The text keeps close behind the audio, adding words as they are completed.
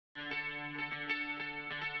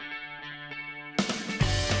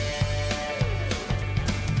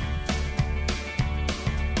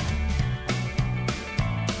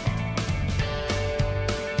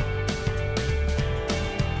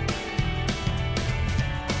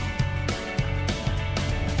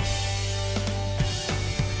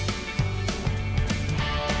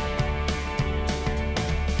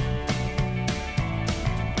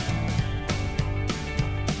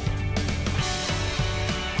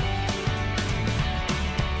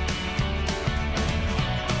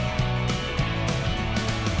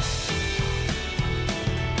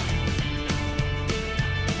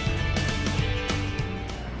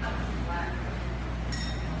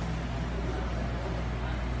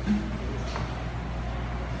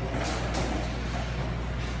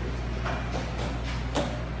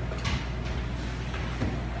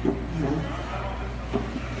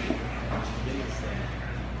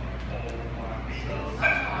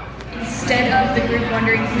instead of the group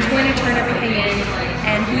wondering who's going to turn everything in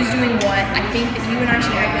and who's doing what, I think that you and I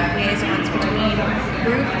should act as liaisons between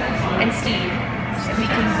group and Steve, so we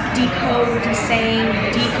can decode what he's saying,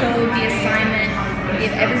 decode the assignment,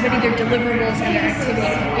 give everybody their deliverables and their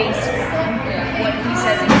activities based on what he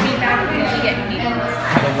says in feedback and we get in meetings.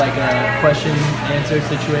 Kind of like a question-answer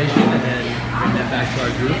situation, and then bring that back to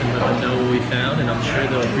our group and let them know what we found, and I'm sure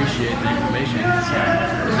they'll appreciate the information. So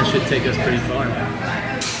this should take us pretty far.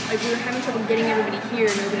 Like, we were having trouble getting everybody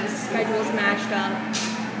here, nobody's schedules matched up,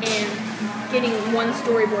 and getting one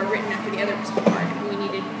storyboard written after the other was hard. We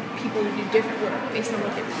needed people to do different work based on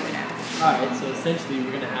what they were good at. Alright, so essentially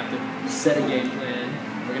we're going to have to set a game plan.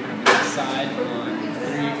 We're going to have to decide on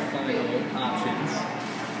 3 final options.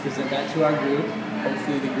 Present that to our group.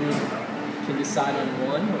 Hopefully the group can decide on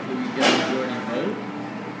one. Hopefully we get a majority vote.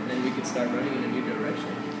 And then we can start running in a new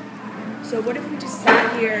direction. So what if we just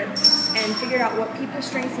sat here and figured out what people's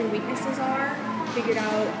strengths and weaknesses are, figured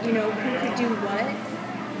out, you know, who could do what,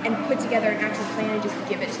 and put together an actual plan and just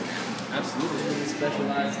give it to them? Absolutely. It's a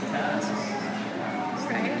specialized tasks.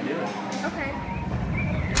 Right. Okay.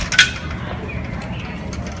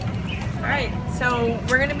 Alright, so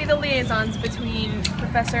we're going to be the liaisons between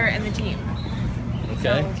Professor and the team.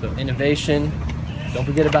 Okay, so innovation. Don't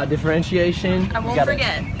forget about differentiation. I won't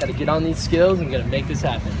forget. Got to get on these skills and we got to make this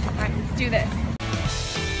happen. Alright, let's do this.